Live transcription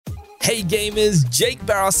Hey gamers, Jake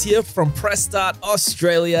Barros here from Press Start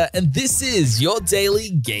Australia, and this is your daily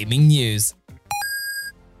gaming news.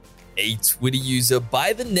 A Twitter user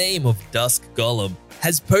by the name of Dusk Golem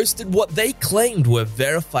has posted what they claimed were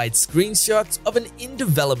verified screenshots of an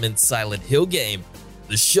in-development Silent Hill game.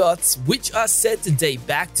 The shots, which are said to date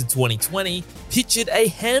back to 2020, pictured a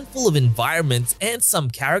handful of environments and some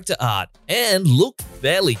character art, and looked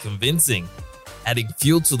fairly convincing. Adding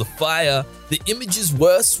fuel to the fire, the images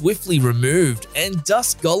were swiftly removed and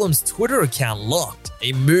Dusk Golem's Twitter account locked,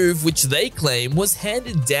 a move which they claim was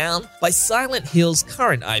handed down by Silent Hill's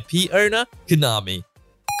current IP owner, Konami.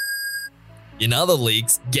 In other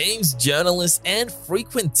leaks, games journalist and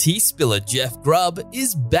frequent tea spiller Jeff Grubb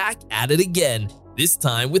is back at it again, this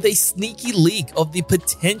time with a sneaky leak of the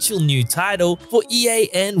potential new title for EA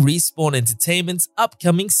and Respawn Entertainment's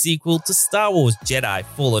upcoming sequel to Star Wars Jedi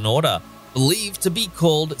Fallen Order, believed to be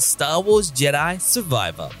called Star Wars Jedi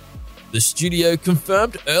Survivor. The studio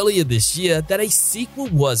confirmed earlier this year that a sequel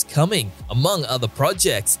was coming, among other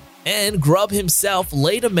projects, and Grubb himself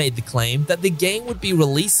later made the claim that the game would be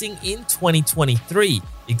releasing in 2023,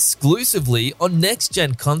 exclusively on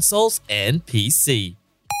next-gen consoles and PC.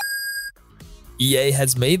 EA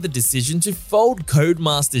has made the decision to fold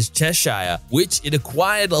Codemasters Cheshire, which it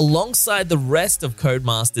acquired alongside the rest of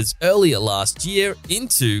Codemasters earlier last year,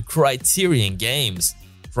 into Criterion Games.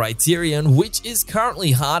 Criterion, which is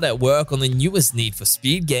currently hard at work on the newest Need for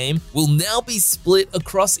Speed game, will now be split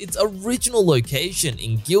across its original location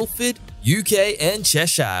in Guildford, UK and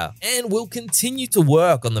Cheshire, and will continue to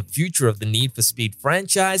work on the future of the Need for Speed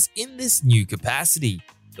franchise in this new capacity.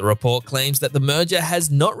 The report claims that the merger has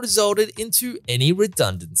not resulted into any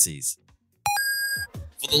redundancies.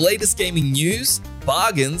 For the latest gaming news,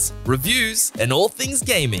 bargains, reviews, and all things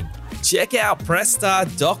gaming, check out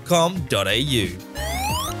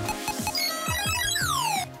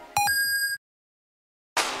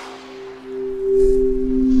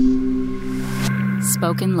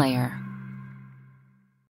Spoken Layer.